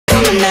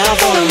for now,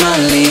 follow my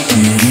lead.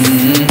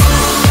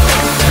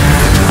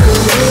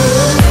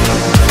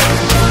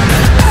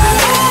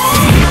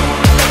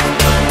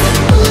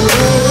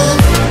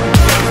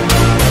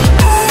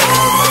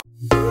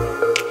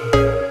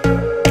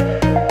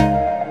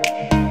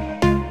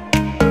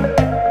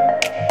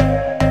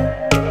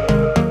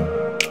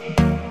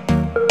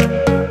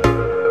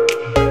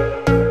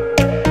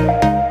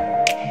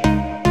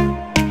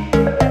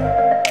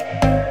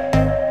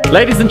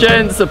 Ladies and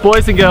gents,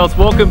 boys and girls,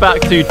 welcome back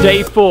to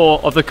day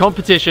 4 of the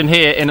competition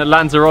here in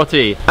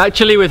Lanzarote.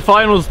 Actually, with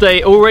finals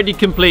day already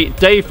complete,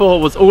 day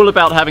 4 was all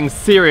about having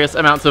serious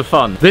amounts of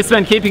fun. This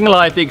meant keeping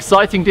alive the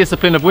exciting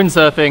discipline of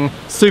windsurfing,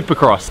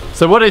 Supercross.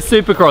 So what is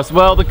Supercross?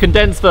 Well, the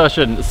condensed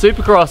version.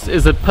 Supercross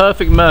is a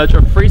perfect merge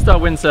of freestyle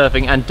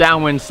windsurfing and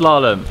downwind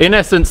slalom. In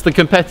essence, the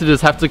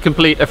competitors have to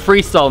complete a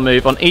freestyle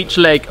move on each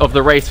leg of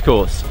the race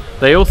course.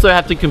 They also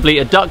have to complete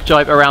a duck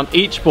jibe around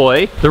each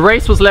buoy. The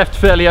race was left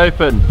fairly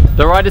open.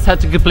 The riders had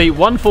to complete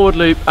one forward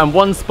loop and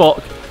one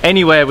spot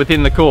anywhere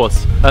within the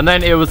course. And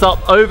then it was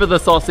up over the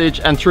sausage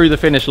and through the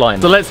finish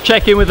line. So let's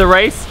check in with the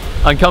race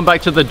and come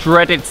back to the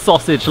dreaded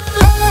sausage.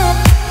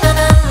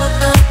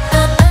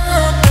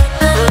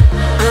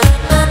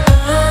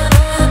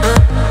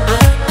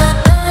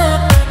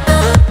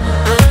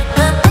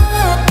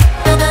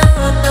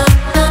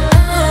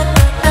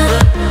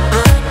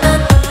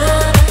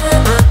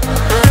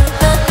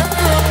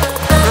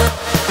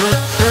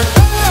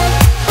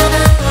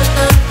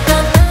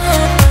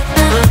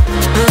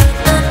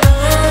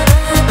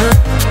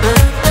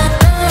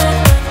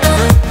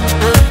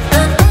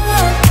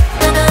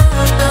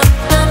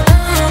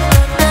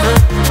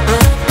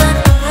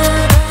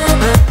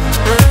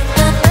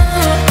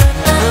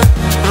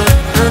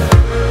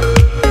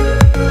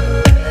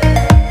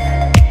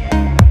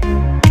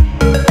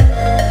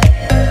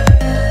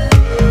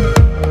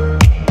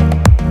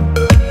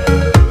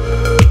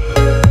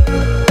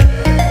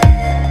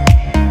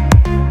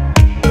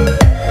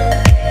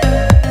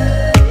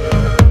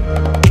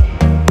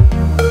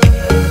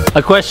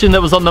 A question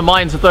that was on the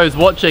minds of those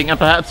watching, and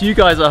perhaps you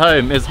guys at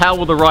home, is how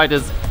will the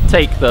riders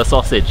take the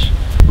sausage?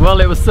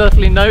 Well, it was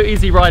certainly no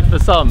easy ride for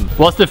some.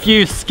 Whilst a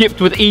few skipped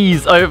with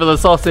ease over the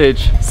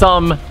sausage,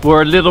 some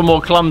were a little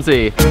more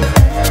clumsy.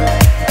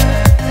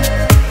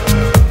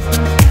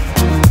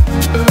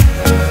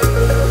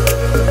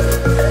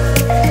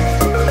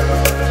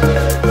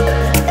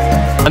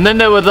 And then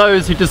there were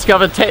those who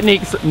discovered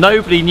techniques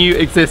nobody knew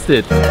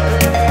existed.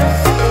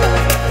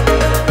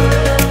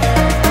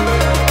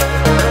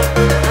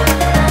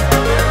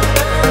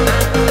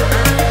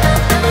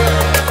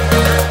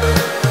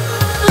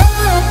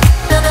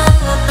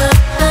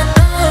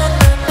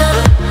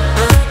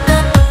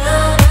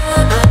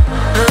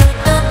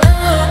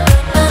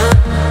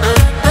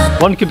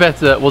 One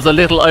competitor was a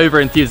little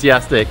over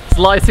enthusiastic.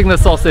 Slicing the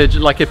sausage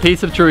like a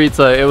piece of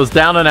chorizo, it was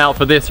down and out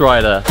for this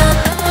rider.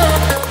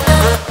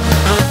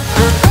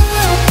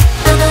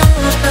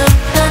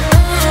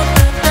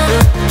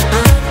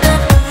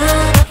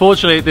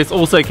 Fortunately, this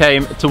also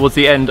came towards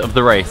the end of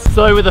the race.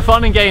 So with the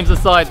fun and games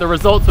aside, the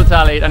results were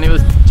tallied and it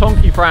was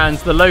Tonky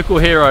Franz, the local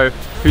hero,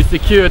 who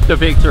secured the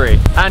victory.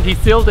 And he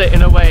sealed it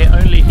in a way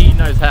only he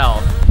knows how.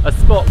 A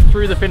spot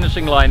through the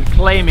finishing line,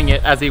 claiming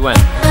it as he went.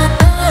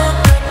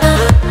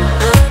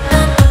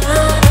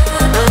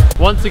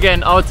 Once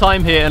again, our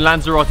time here in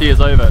Lanzarote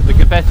is over. The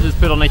competitors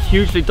put on a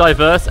hugely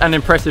diverse and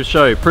impressive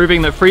show,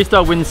 proving that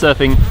freestyle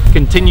windsurfing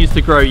continues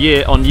to grow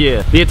year on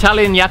year. The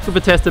Italian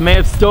windsurfer may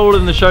have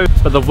stolen the show,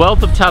 but the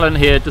wealth of talent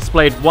here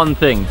displayed one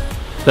thing: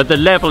 that the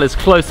level is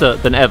closer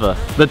than ever.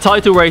 The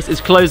title race is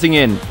closing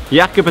in.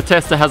 Jacopo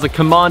Testa has a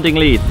commanding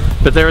lead,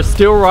 but there are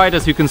still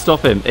riders who can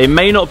stop him. It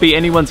may not be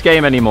anyone's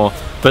game anymore,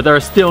 but there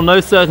are still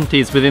no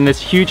certainties within this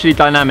hugely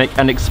dynamic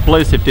and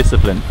explosive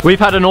discipline.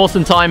 We've had an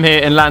awesome time here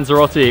in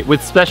Lanzarote,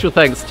 with special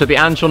thanks to the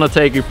Anton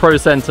Ortega Pro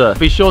Center.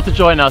 Be sure to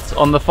join us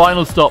on the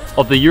final stop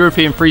of the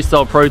European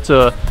Freestyle Pro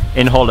Tour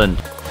in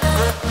Holland.